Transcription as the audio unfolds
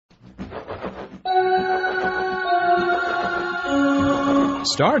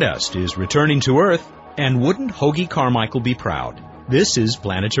Stardust is returning to Earth, and wouldn't Hoagy Carmichael be proud? This is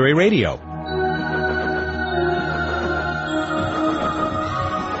Planetary Radio.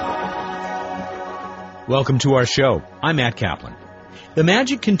 Welcome to our show. I'm Matt Kaplan. The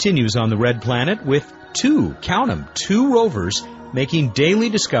magic continues on the Red Planet with two rovers making daily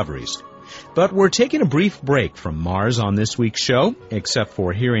discoveries. But we're taking a brief break from Mars on this week's show, except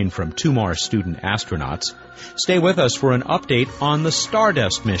for hearing from two Mars student astronauts. Stay with us for an update on the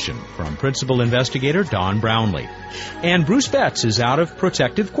Stardust mission from Principal Investigator Don Brownlee. And Bruce Betts is out of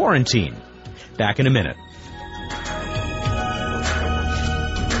protective quarantine. Back in a minute.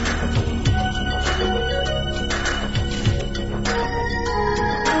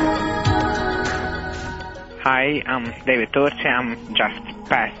 Hi, I'm David Turci. I'm just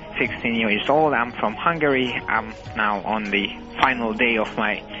past 16 years old. I'm from Hungary. I'm now on the final day of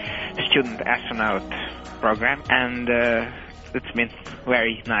my student astronaut program, and it's been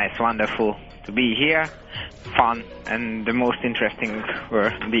very nice, wonderful to be here. Fun, and the most interesting were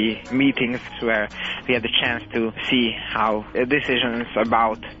the meetings where we had the chance to see how decisions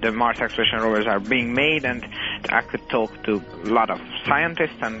about the Mars exploration rovers are being made, and I could talk to a lot of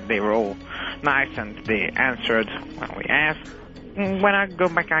scientists, and they were all nice, and they answered when we asked. When I go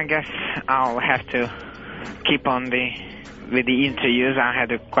back, I guess I'll have to keep on with the interviews. I had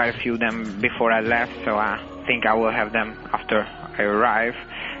quite a few of them before I left, so I think I will have them after I arrive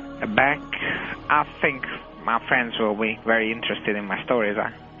back. I think my friends will be very interested in my stories.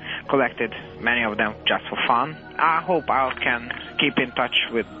 I collected many of them just for fun. I hope I can keep in touch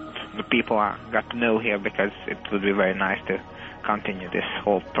with the people I got to know here, because it would be very nice to continue this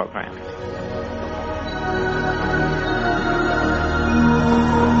whole program.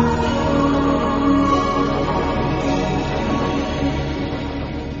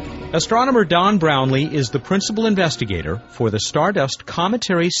 Astronomer Don Brownlee is the principal investigator for the Stardust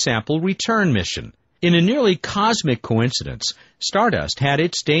Cometary Sample Return mission. In a nearly cosmic coincidence, Stardust had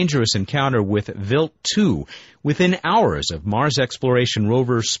its dangerous encounter with Wilt 2 within hours of Mars exploration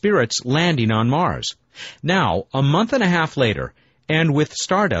rover Spirit's landing on Mars. Now, a month and a half later, and with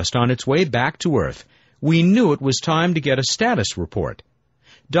Stardust on its way back to Earth, we knew it was time to get a status report.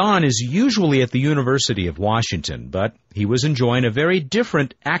 Don is usually at the University of Washington, but he was enjoying a very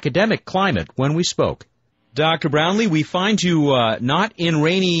different academic climate when we spoke. Dr. Brownlee, we find you not in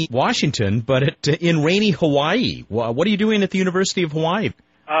rainy Washington, but in rainy Hawaii. What are you doing at the University of Hawaii?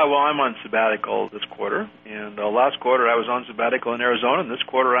 Well, I'm on sabbatical this quarter, and last quarter I was on sabbatical in Arizona, and this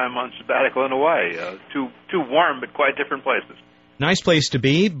quarter I'm on sabbatical in Hawaii. Two warm but quite different places. Nice place to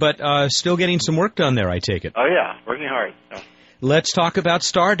be, but still getting some work done there, I take it. Oh, yeah, working hard. Yeah. Let's talk about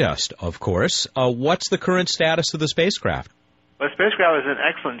Stardust, of course. What's the current status of the spacecraft? Well, the spacecraft is in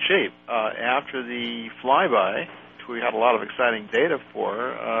excellent shape. After the flyby, which we had a lot of exciting data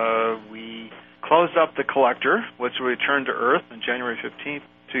for, we closed up the collector, which will return to Earth on January 15th,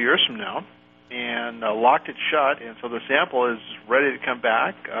 2 years from now, and locked it shut, and so the sample is ready to come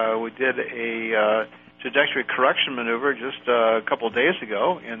back. We did a trajectory correction maneuver just a couple of days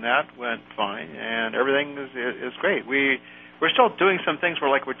ago, and that went fine, and everything is great. We're still doing some things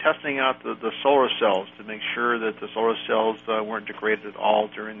where, like, we're testing out the solar cells to make sure that the solar cells weren't degraded at all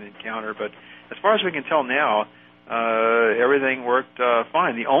during the encounter. But as far as we can tell now, everything worked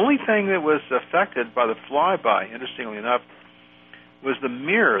fine. The only thing that was affected by the flyby, interestingly enough, was the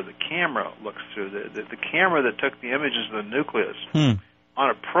mirror the camera looks through. The camera that took the images of the nucleus on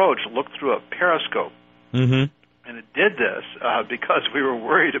approach looked through a periscope. Mm-hmm. And it did this because we were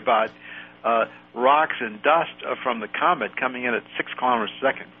worried about rocks and dust from the comet coming in at 6 kilometers a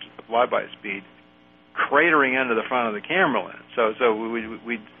second, the flyby speed, cratering into the front of the camera lens. So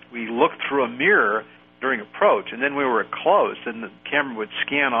we looked through a mirror during approach, and then we were close, and the camera would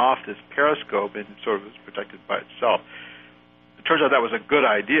scan off this periscope and sort of was protected by itself. It turns out that was a good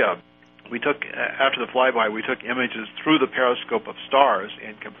idea. We took, after the flyby, we took images through the periscope of stars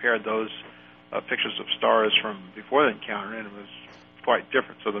and compared those pictures of stars from before the encounter, and it was quite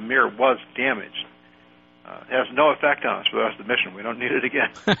different. So the mirror was damaged. It has no effect on us for the rest of the mission. We don't need it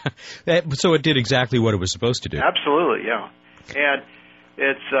again. So it did exactly what it was supposed to do. Absolutely, yeah. And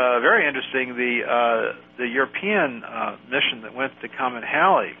it's very interesting. The European mission that went to Comet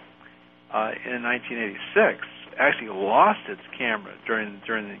Halley in 1986 actually lost its camera during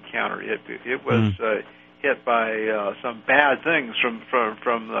the encounter. It was hit by some bad things from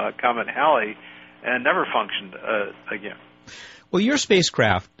Comet Halley and never functioned again. Well, your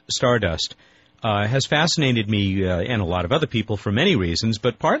spacecraft, Stardust, has fascinated me and a lot of other people for many reasons,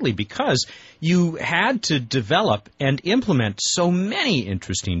 but partly because you had to develop and implement so many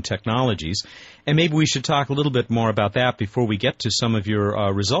interesting technologies. And maybe we should talk a little bit more about that before we get to some of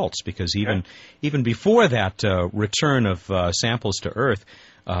your results, because even before that return of samples to Earth,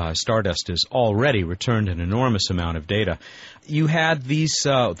 Stardust has already returned an enormous amount of data. You had these,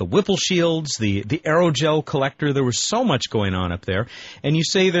 the Whipple shields, the aerogel collector. There was so much going on up there. And you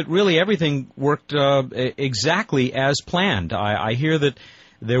say that really everything worked exactly as planned. I hear that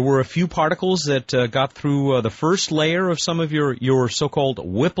there were a few particles that got through the first layer of some of your so-called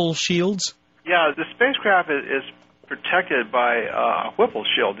Whipple shields. Yeah, the spacecraft is protected by a Whipple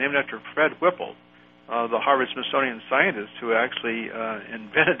shield named after Fred Whipple, the Harvard-Smithsonian scientist who actually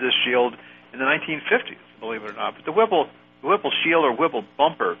invented this shield in the 1950s, believe it or not. But the Whipple shield or Whipple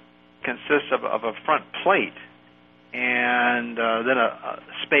bumper consists of a front plate and then a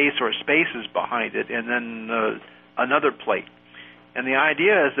space or spaces behind it, and then another plate. And the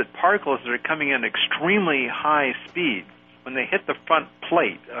idea is that particles that are coming in extremely high speed, when they hit the front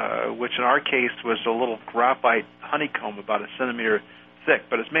plate, which in our case was a little graphite honeycomb about a centimeter thick,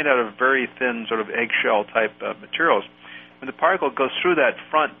 but it's made out of very thin sort of eggshell type materials. When the particle goes through that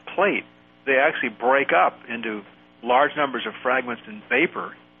front plate, they actually break up into large numbers of fragments in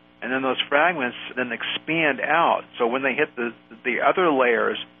vapor, and then those fragments then expand out. So when they hit the other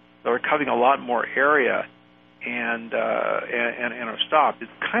layers, they're covering a lot more area and are stopped.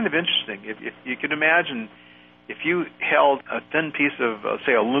 It's kind of interesting. If you can imagine, if you held a thin piece of,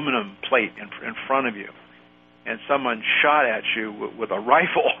 say, aluminum plate in front of you, and someone shot at you with a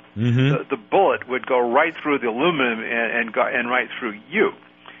rifle, the bullet would go right through the aluminum and right through you.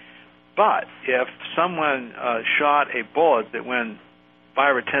 But if someone shot a bullet that went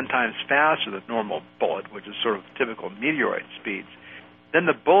 5 or 10 times faster than normal bullet, which is sort of typical meteoroid speeds, then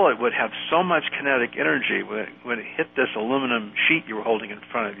the bullet would have so much kinetic energy when it hit this aluminum sheet you were holding in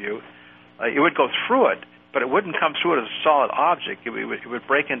front of you, it would go through it, but it wouldn't come through it as a solid object. It would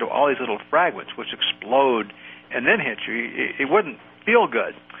break into all these little fragments, which explode and then hit you. It wouldn't feel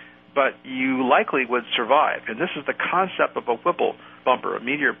good, but you likely would survive. And this is the concept of a Whipple bumper, a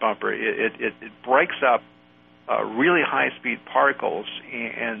meteor bumper. It breaks up really high-speed particles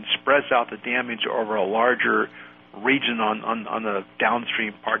and spreads out the damage over a larger region on the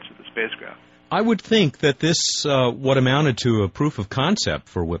downstream parts of the spacecraft. I would think that this, what amounted to a proof of concept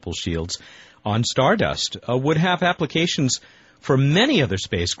for Whipple shields on Stardust, would have applications for many other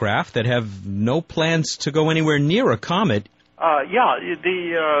spacecraft that have no plans to go anywhere near a comet.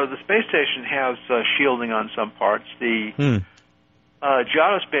 The space station has shielding on some parts. The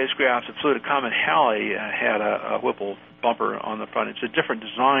Giotto spacecraft that flew to Comet Halley had a Whipple bumper on the front. It's a different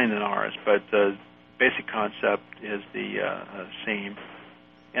design than ours, but the basic concept is the same.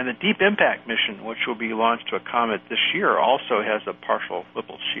 And the Deep Impact mission, which will be launched to a comet this year, also has a partial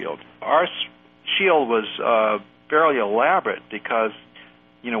Whipple shield. Our shield was fairly elaborate because,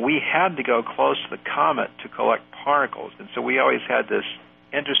 we had to go close to the comet to collect particles, and so we always had this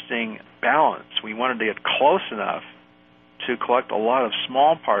interesting balance. We wanted to get close enough to collect a lot of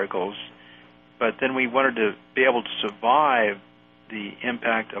small particles, but then we wanted to be able to survive the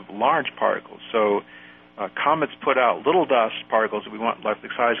impact of large particles. So comets put out little dust particles that we want, like the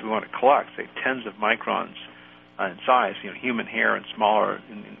size we want to collect, say tens of microns in size, human hair and smaller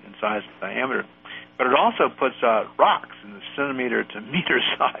in size and diameter. But it also puts out rocks in the centimeter to meter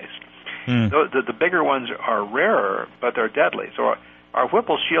size. The bigger ones are rarer, but they're deadly. So our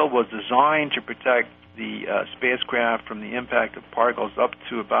Whipple shield was designed to protect the spacecraft from the impact of particles up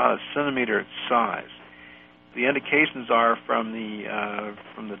to about a centimeter size. The indications are from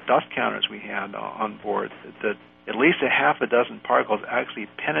the dust counters we had on board that at least a half a dozen particles actually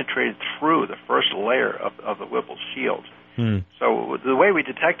penetrated through the first layer of the Whipple shield. So the way we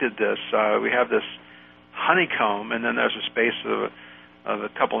detected this, we have this honeycomb, and then there's a space of a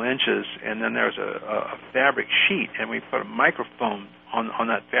couple inches, and then there's a fabric sheet, and we put a microphone on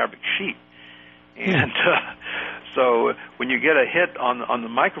that fabric sheet. And so when you get a hit on the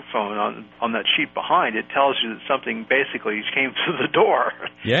microphone on that sheet behind, it tells you that something basically came through the door.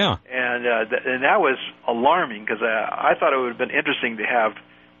 Yeah. And that was alarming because I thought it would have been interesting to have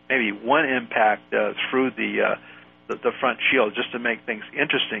maybe one impact through the front shield just to make things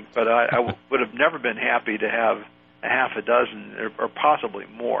interesting. But I would have never been happy to have a half a dozen or possibly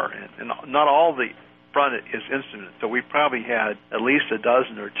more. And not all the front is instrument, so we probably had at least a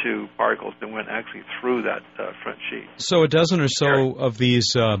dozen or two particles that went actually through that front sheet. So a dozen or so of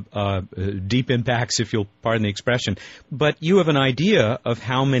these deep impacts, if you'll pardon the expression. But you have an idea of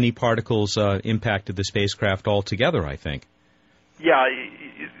how many particles impacted the spacecraft altogether, I think. Yeah,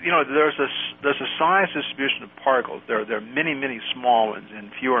 there's a size distribution of particles. There are many, many small ones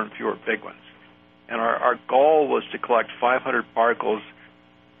and fewer big ones. And our goal was to collect 500 particles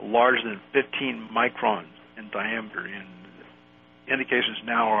larger than 15 microns in diameter. And indications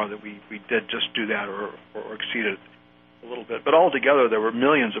now are that we did just do that or exceeded a little bit. But altogether, there were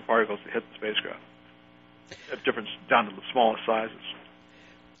millions of particles that hit the spacecraft, at different down to the smallest sizes.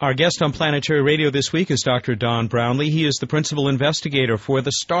 Our guest on Planetary Radio this week is Dr. Don Brownlee. He is the principal investigator for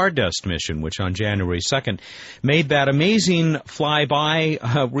the Stardust mission, which on January 2nd made that amazing flyby,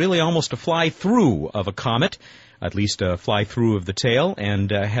 really almost a fly-through of a comet, at least a fly-through of the tail,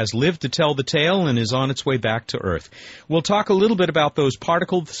 and has lived to tell the tale and is on its way back to Earth. We'll talk a little bit about those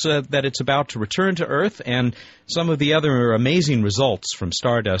particles that it's about to return to Earth and some of the other amazing results from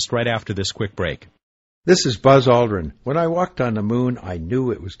Stardust right after this quick break. This is Buzz Aldrin. When I walked on the moon, I knew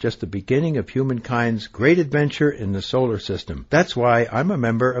it was just the beginning of humankind's great adventure in the solar system. That's why I'm a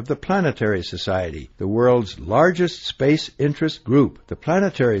member of the Planetary Society, the world's largest space interest group. The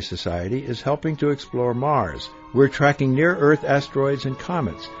Planetary Society is helping to explore Mars. We're tracking near-Earth asteroids and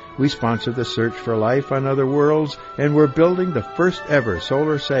comets. We sponsor the search for life on other worlds, and we're building the first-ever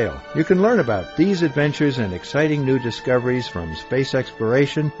solar sail. You can learn about these adventures and exciting new discoveries from space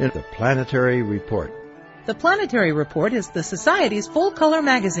exploration in the Planetary Report. The Planetary Report is the Society's full-color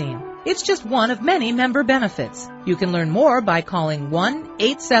magazine. It's just one of many member benefits. You can learn more by calling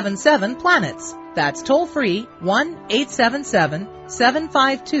 1-877-PLANETS. That's toll-free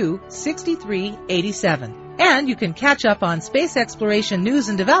 1-877-752-6387. And you can catch up on space exploration news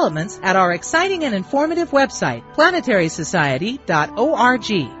and developments at our exciting and informative website,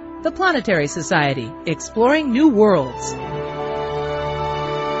 planetarySociety.org. The Planetary Society, exploring new worlds.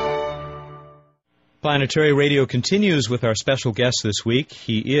 Planetary Radio continues with our special guest this week.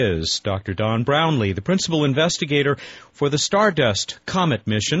 He is Dr. Don Brownlee, the principal investigator for the Stardust Comet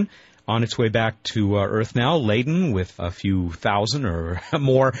mission, on its way back to Earth now, laden with a few thousand or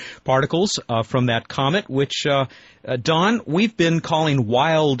more particles from that comet, which, Don, we've been calling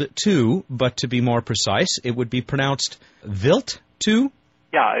Wild 2, but to be more precise, it would be pronounced Wild 2?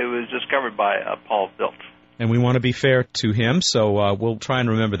 Yeah, it was discovered by Paul Wild. And we want to be fair to him, so we'll try and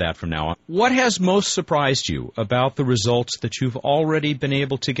remember that from now on. What has most surprised you about the results that you've already been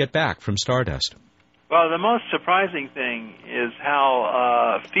able to get back from Stardust? Well, the most surprising thing is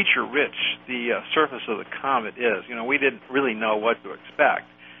how feature-rich the surface of the comet is. We didn't really know what to expect.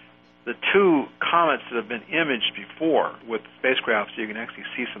 The two comets that have been imaged before with spacecraft, so you can actually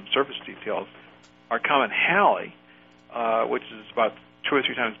see some surface details, are Comet Halley, which is about 2 or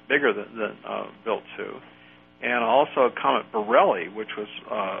 3 times bigger than Wild 2, and also Comet Borrelly, which was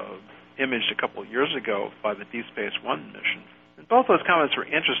imaged a couple of years ago by the Deep Space One mission. And both those comets were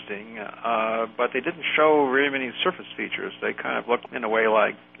interesting, but they didn't show really many surface features. They kind of looked in a way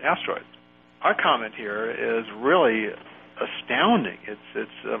like asteroids. Our comet here is really astounding.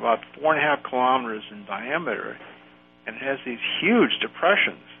 It's about 4.5 kilometers in diameter, and it has these huge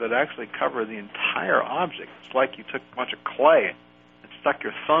depressions that actually cover the entire object. It's like you took a bunch of clay and stuck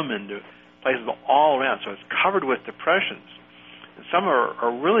your thumb into places all around, so it's covered with depressions. And some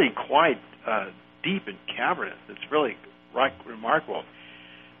are really quite deep and cavernous. It's really remarkable.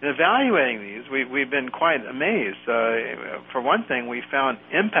 In evaluating these, we've been quite amazed. For one thing, we found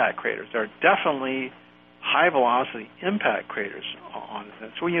impact craters. There are definitely high-velocity impact craters on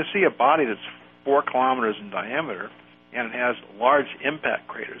it. So when you see a body that's 4 kilometers in diameter and it has large impact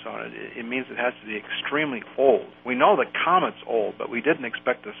craters on it, it means it has to be extremely old. We know the comet's old, but we didn't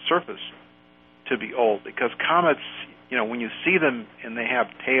expect the surface to be old, because comets, when you see them and they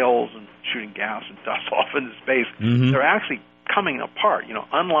have tails and shooting gas and dust off into space, they're actually coming apart.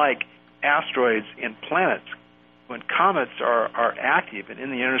 Unlike asteroids and planets, when comets are active and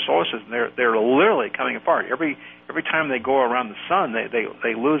in the inner solar system, they're literally coming apart. Every time they go around the sun,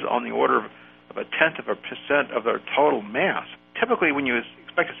 they lose on the order of 0.1% of their total mass. Typically, when you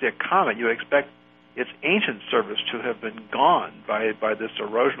expect to see a comet, you expect its ancient surface to have been gone by this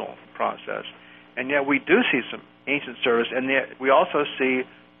erosional process. And yet we do see some ancient surface, and yet we also see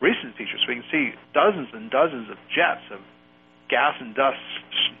recent features. We can see dozens and dozens of jets of gas and dust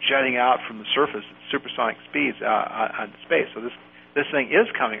jetting out from the surface at supersonic speeds out into space. So this thing is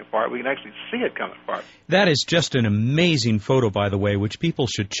coming apart. We can actually see it coming apart. That is just an amazing photo, by the way, which people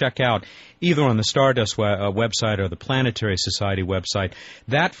should check out either on the Stardust website or the Planetary Society website.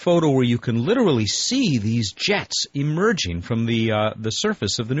 That photo where you can literally see these jets emerging from the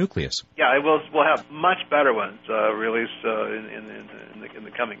surface of the nucleus. Yeah, we'll have much better ones released in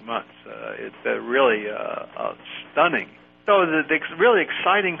the coming months. It's really stunning So the really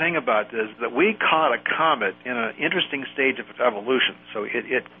exciting thing about this is that we caught a comet in an interesting stage of its evolution. So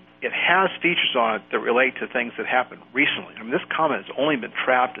it has features on it that relate to things that happened recently. I mean, this comet has only been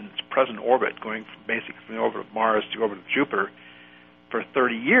trapped in its present orbit, going basically from the orbit of Mars to the orbit of Jupiter, for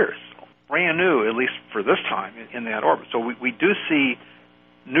 30 years. Brand new, at least for this time, in that orbit. So we do see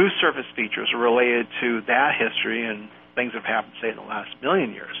new surface features related to that history and things that have happened, say, in the last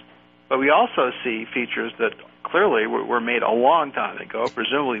million years. But we also see features that clearly were made a long time ago,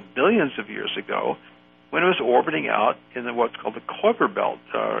 presumably billions of years ago, when it was orbiting out in what's called the Kuiper Belt,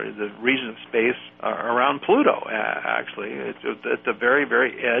 the region of space around Pluto, actually. It's at the very,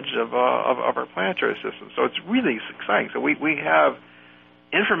 very edge of our planetary system. So it's really exciting. So we have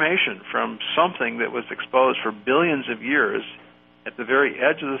information from something that was exposed for billions of years at the very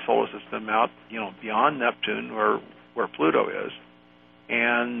edge of the solar system, out beyond Neptune, where Pluto is,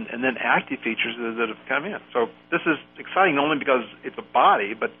 and then active features that have come in. So this is exciting not only because it's a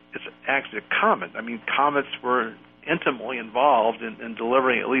body, but it's actually a comet. I mean, comets were intimately involved in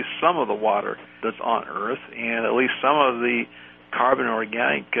delivering at least some of the water that's on Earth, and at least some of the carbon and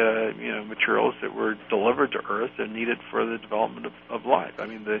organic materials that were delivered to Earth and needed for the development of life. I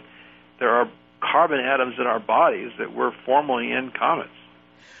mean, there are carbon atoms in our bodies that were formerly in comets.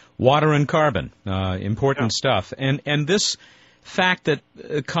 Water and carbon, important stuff. And this fact that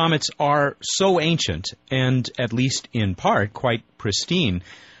comets are so ancient and, at least in part, quite pristine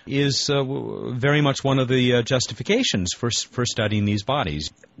is very much one of the justifications for studying these bodies.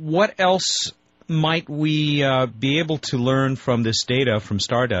 What else might we be able to learn from this data from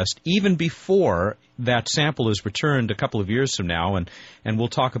Stardust even before that sample is returned a couple of years from now? And we'll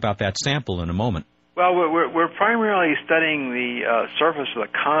talk about that sample in a moment. Well, we're primarily studying the surface of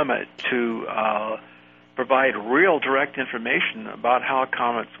the comet to provide real direct information about how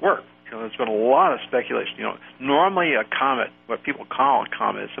comets work. There's been a lot of speculation. Normally a comet, what people call a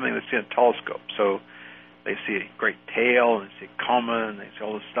comet, is something that's seen in a telescope. So they see a great tail, and they see a coma, and they see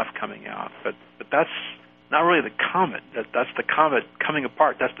all this stuff coming out. But that's not really the comet. That's the comet coming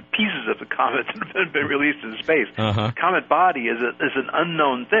apart. That's the pieces of the comet that have been released into space. The comet body is an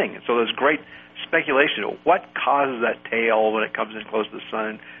unknown thing. And so there's great speculation of what causes that tail when it comes in close to the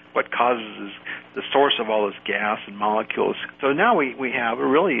sun, what causes the source of all this gas and molecules. So now we have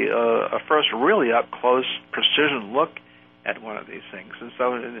a first really up-close precision look at one of these things. And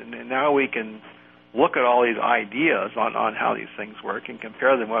so now we can look at all these ideas on how these things work and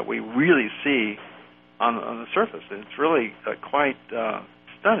compare them to what we really see on the surface. And it's really quite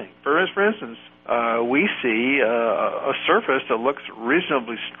stunning. For instance, we see a surface that looks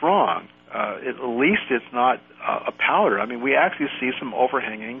reasonably strong. At least it's not a powder. I mean, we actually see some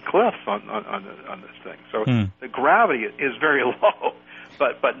overhanging cliffs on this thing. So the gravity is very low,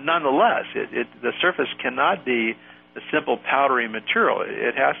 but nonetheless, the surface cannot be a simple powdery material.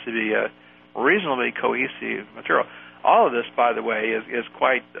 It has to be a reasonably cohesive material. All of this, by the way, is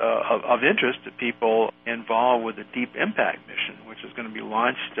quite of interest to people involved with the Deep Impact mission, which is going to be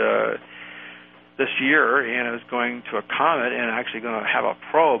launched this year, and is going to a comet and actually going to have a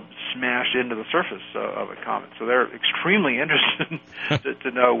probe smash into the surface of a comet. So they're extremely interested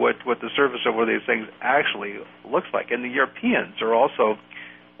to know what the surface of one of these things actually looks like. And the Europeans are also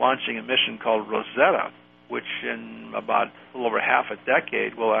launching a mission called Rosetta, which in about a little over half a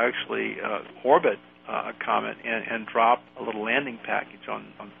decade will actually orbit a comet and drop a little landing package on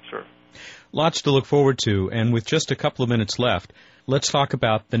the surface. Lots to look forward to, and with just a couple of minutes left, let's talk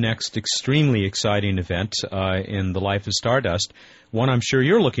about the next extremely exciting event in the life of Stardust, one I'm sure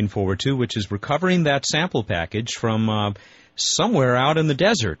you're looking forward to, which is recovering that sample package from somewhere out in the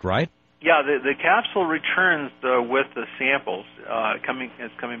desert, right? Yeah, the capsule returns with the samples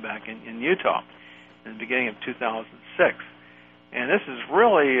coming back in Utah in the beginning of 2006. And this is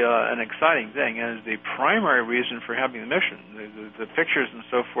really an exciting thing, and is the primary reason for having the mission. The pictures and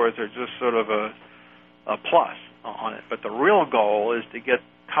so forth are just sort of a plus on it. But the real goal is to get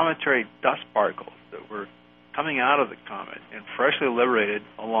cometary dust particles that were coming out of the comet and freshly liberated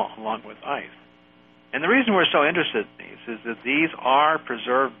along with ice. And the reason we're so interested in these is that these are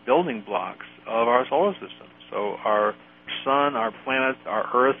preserved building blocks of our solar system. So our sun, our planets, our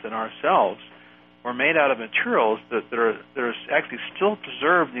Earth, and ourselves were made out of materials that are actually still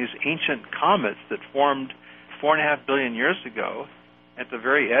preserved in these ancient comets that formed 4.5 billion years ago at the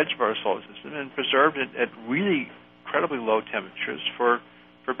very edge of our solar system and preserved at really incredibly low temperatures for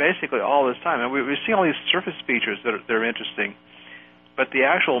basically all this time. And we see all these surface features that are interesting, but the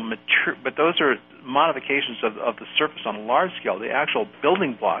actual but those are modifications of the surface on a large scale. The actual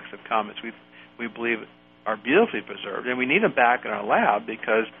building blocks of comets we believe are beautifully preserved, and we need them back in our lab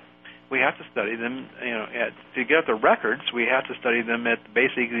because we have to study them. To get the records, we have to study them at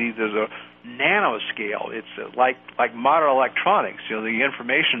basically there's a nanoscale. It's like modern electronics. The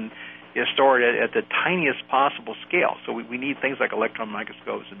information is stored at the tiniest possible scale. So we need things like electron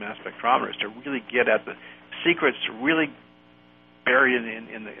microscopes and mass spectrometers to really get at the secrets really buried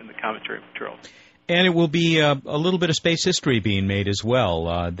in the cometary material. And it will be a little bit of space history being made as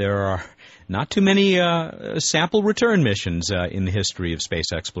well. There are not too many sample return missions in the history of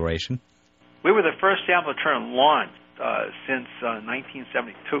space exploration. We were the first sample return launched since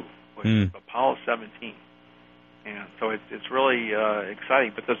 1972, which was Apollo 17. And so it's really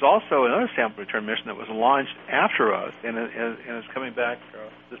exciting. But there's also another sample return mission that was launched after us, and it's coming back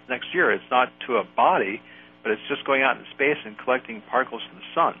this next year. It's not to a body, but it's just going out in space and collecting particles from the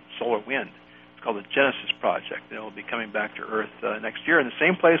sun, solar wind. It's called the Genesis Project, and it will be coming back to Earth next year in the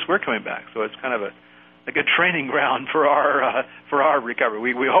same place we're coming back. So it's kind of a good training ground for our recovery.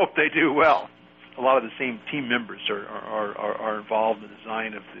 We hope they do well. A lot of the same team members are involved in the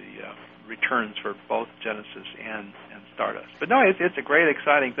design of the returns for both Genesis and Stardust. But no, it's a great,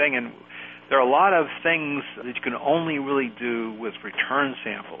 exciting thing, and there are a lot of things that you can only really do with return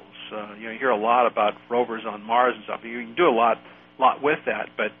samples. You hear a lot about rovers on Mars and stuff. You can do a lot with that,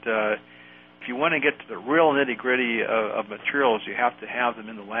 but if you want to get to the real nitty-gritty of materials, you have to have them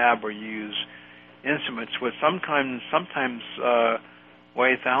in the lab or use instruments which sometimes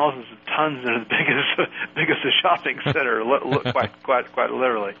weigh thousands of tons and are as big as a shopping center, quite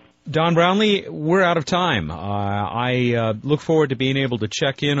literally. Don Brownlee, we're out of time. I look forward to being able to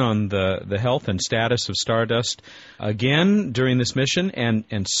check in on the health and status of Stardust again during this mission,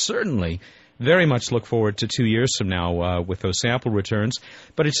 and certainly very much look forward to 2 years from now with those sample returns.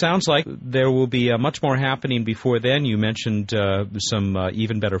 But it sounds like there will be much more happening before then. You mentioned some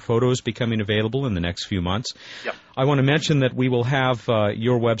even better photos becoming available in the next few months. Yep. I want to mention that we will have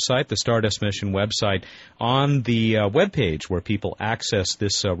your website, the Stardust Mission website, on the webpage where people access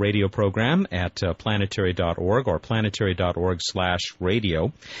this radio program at planetary.org or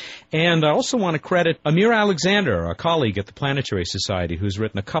planetary.org/radio. And I also want to credit Amir Alexander, a colleague at the Planetary Society, who's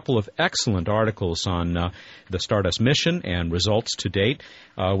written a couple of excellent articles on the Stardust mission and results to date,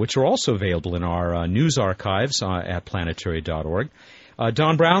 which are also available in our news archives at planetary.org.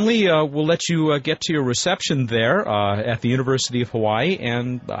 Don Brownlee, we'll let you get to your reception there at the University of Hawaii,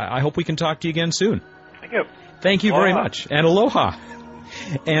 and I hope we can talk to you again soon. Thank you. Thank you very much, and aloha.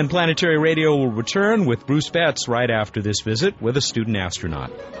 And Planetary Radio will return with Bruce Betts right after this visit with a student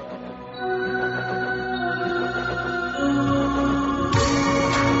astronaut.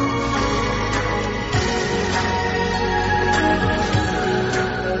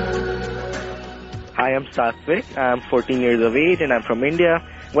 Hi, I'm Satvik. I'm 14 years of age and I'm from India.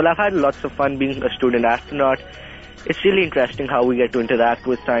 Well, I've had lots of fun being a student astronaut. It's really interesting how we get to interact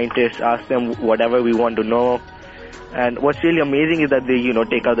with scientists, ask them whatever we want to know. And what's really amazing is that they,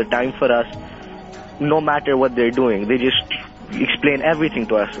 take out the time for us, no matter what they're doing. They just explain everything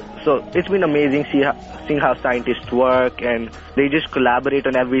to us. So it's been amazing seeing how scientists work, and they just collaborate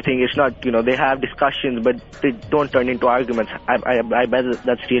on everything. It's not, they have discussions, but they don't turn into arguments. I bet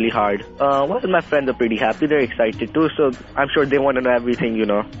that's really hard. Well, my friends are pretty happy. They're excited too, so I'm sure they want to know everything,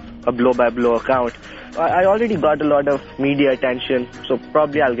 a blow-by-blow account. I already got a lot of media attention, so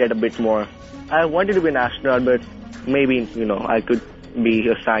probably I'll get a bit more. I wanted to be an astronaut, but maybe, I could be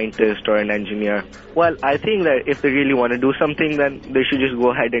a scientist or an engineer. Well, I think that if they really want to do something, then they should just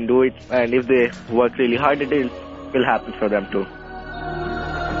go ahead and do it. And if they work really hard, it will happen for them too.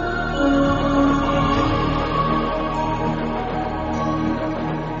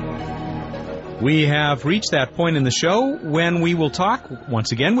 We have reached that point in the show when we will talk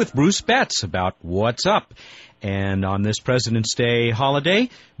once again with Bruce Betts about what's up. And on this President's Day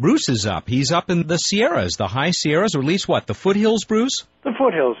holiday, Bruce is up. He's up in the Sierras, the high Sierras, or at least what, the foothills, Bruce? The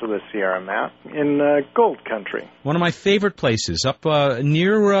foothills of the Sierra, Matt, in Gold Country. One of my favorite places, up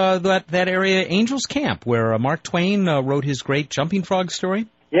near that area, Angel's Camp, where Mark Twain wrote his great Jumping Frog story.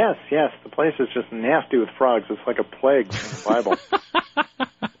 Yes. The place is just nasty with frogs. It's like a plague in the Bible.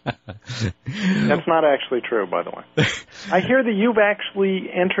 That's not actually true, by the way. I hear that you've actually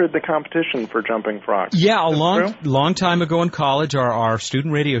entered the competition for jumping frogs. Yeah, a long time ago in college, our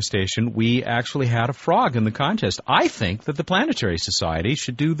student radio station, we actually had a frog in the contest. I think that the Planetary Society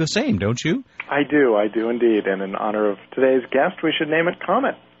should do the same, don't you? I do indeed. And in honor of today's guest, we should name it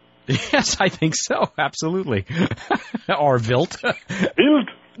Comet. Yes, I think so, absolutely. Or Vilt. Vilt.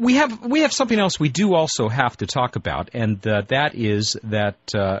 We have something else we do also have to talk about, and that is that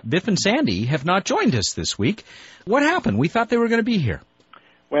Biff and Sandy have not joined us this week. What happened? We thought they were going to be here.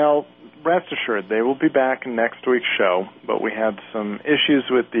 Well, rest assured, they will be back in next week's show, but we had some issues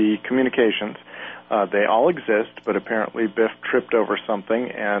with the communications. They all exist, but apparently Biff tripped over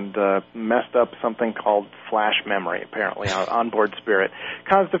something and messed up something called flash memory, apparently, on onboard Spirit.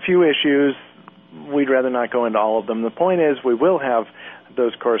 Caused a few issues. We'd rather not go into all of them. The point is we will have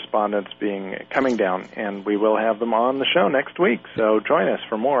those correspondents coming down, and we will have them on the show next week. So join us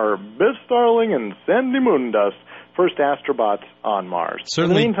for more Biff Starling and Sandy Moondust, first astrobots on Mars.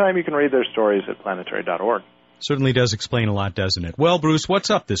 Certainly. In the meantime, you can read their stories at planetary.org. Certainly does explain a lot, doesn't it? Well, Bruce, what's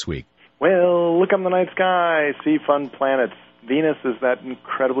up this week? Well, look up in the night sky, see fun planets. Venus is that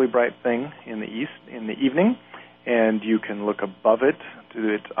incredibly bright thing in the east in the evening, and you can look above it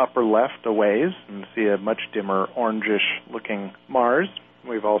to its upper left a ways and see a much dimmer orangish-looking Mars.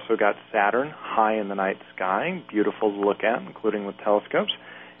 We've also got Saturn high in the night sky, beautiful to look at, including with telescopes.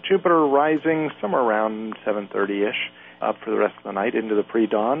 Jupiter rising somewhere around 7:30-ish, up for the rest of the night into the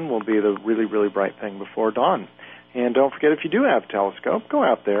pre-dawn will be the really, really bright thing before dawn. And don't forget, if you do have a telescope, go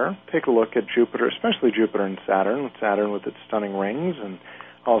out there, take a look at Jupiter, especially Jupiter and Saturn with its stunning rings, and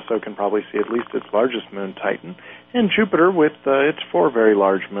also can probably see at least its largest moon, Titan. And Jupiter with its 4 very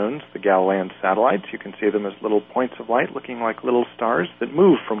large moons, the Galilean satellites. You can see them as little points of light looking like little stars that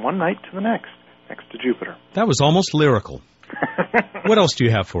move from one night to the next to Jupiter. That was almost lyrical. What else do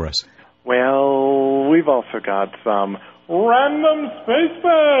you have for us? Well, we've also got some random space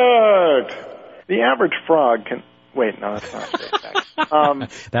facts. The average frog can... Wait, no, that's not space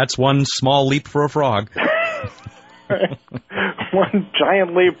facts. That's one small leap for a frog. One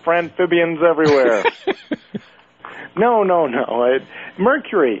giant leap for amphibians everywhere. No.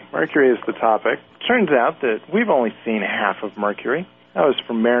 Mercury. Mercury is the topic. Turns out that we've only seen half of Mercury. That was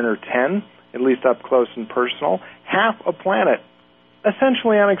from Mariner 10, at least up close and personal. Half a planet,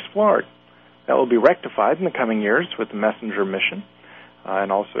 essentially unexplored. That will be rectified in the coming years with the Messenger mission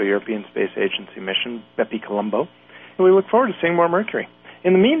and also European Space Agency mission, Bepi-Colombo. And we look forward to seeing more Mercury.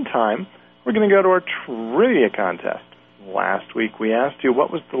 In the meantime, we're going to go to our trivia contest. Last week we asked you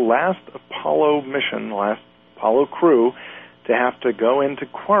what was the last Apollo mission, the last Apollo crew, to have to go into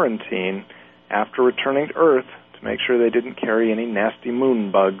quarantine after returning to Earth to make sure they didn't carry any nasty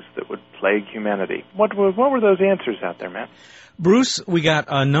moon bugs that would plague humanity. What were those answers out there, Matt? Bruce, we got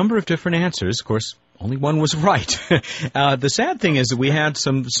a number of different answers. Of course, only one was right. The sad thing is that we had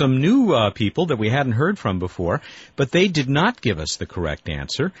some new people that we hadn't heard from before, but they did not give us the correct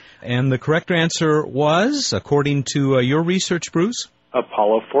answer. And the correct answer was, according to your research, Bruce?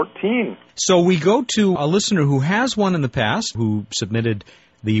 Apollo 14. So we go to a listener who has won in the past, who submitted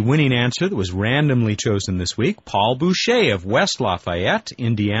the winning answer that was randomly chosen this week, Paul Boucher of West Lafayette,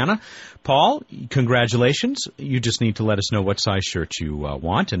 Indiana. Paul, congratulations. You just need to let us know what size shirt you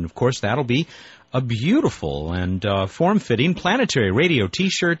want, and of course that'll be a beautiful and form-fitting Planetary Radio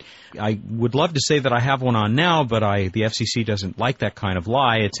T-shirt. I would love to say that I have one on now, but the FCC doesn't like that kind of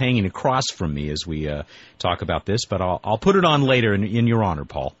lie. It's hanging across from me as we talk about this, but I'll put it on later in your honor,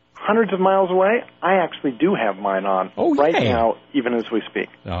 Paul. Hundreds of miles away, I actually do have mine on right now, even as we speak.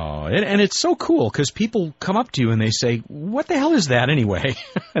 Oh, and it's so cool because people come up to you and they say, "What the hell is that anyway?"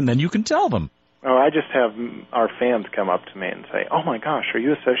 And then you can tell them. Oh, I just have our fans come up to me and say, "Oh my gosh, are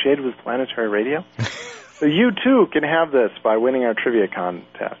you associated with Planetary Radio?" So you too can have this by winning our trivia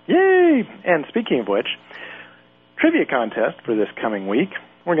contest. Yay! And speaking of which, trivia contest for this coming week,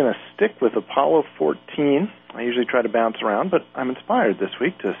 we're going to stick with Apollo 14. I usually try to bounce around, but I'm inspired this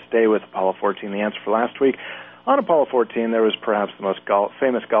week to stay with Apollo 14. The answer for last week, on Apollo 14, there was perhaps the most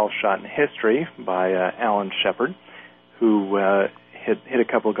famous golf shot in history by Alan Shepard, who hit a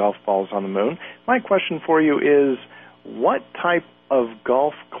couple of golf balls on the moon. My question for you is, what type of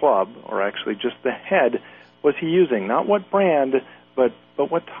golf club, or actually just the head, was he using? Not what brand, but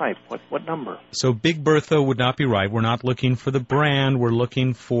what type? What number? So Big Bertha would not be right. We're not looking for the brand. We're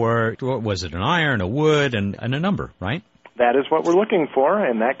looking for, what was it, an iron, a wood, and a number, right? That is what we're looking for,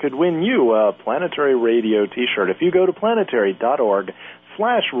 and that could win you a Planetary Radio T-shirt. If you go to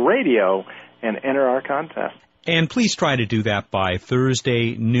planetary.org/radio and enter our contest. And please try to do that by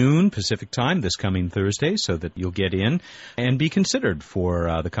Thursday noon Pacific time, this coming Thursday, so that you'll get in and be considered for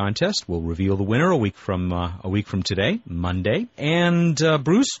the contest. We'll reveal the winner a week from today, Monday. And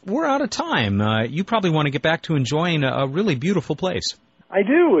Bruce, we're out of time. You probably want to get back to enjoying a really beautiful place. I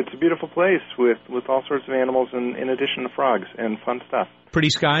do. It's a beautiful place with all sorts of animals in addition to frogs and fun stuff.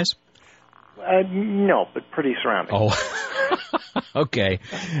 Pretty skies? No, but pretty surroundings. Oh, okay.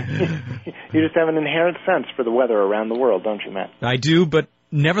 You just have an inherent sense for the weather around the world, don't you, Matt? I do, but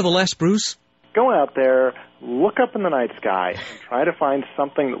nevertheless, Bruce? Go out there, look up in the night sky, and try to find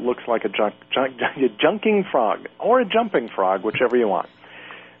something that looks like a junking frog, or a jumping frog, whichever you want.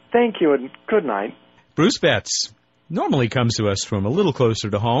 Thank you, and good night. Bruce Betts normally comes to us from a little closer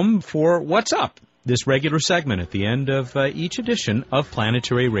to home for What's Up, this regular segment at the end of each edition of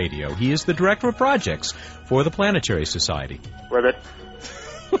Planetary Radio. He is the Director of Projects for the Planetary Society. Ribbit.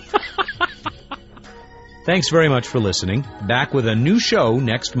 Thanks very much for listening. Back with a new show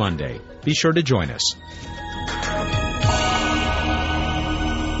next Monday. Be sure to join us.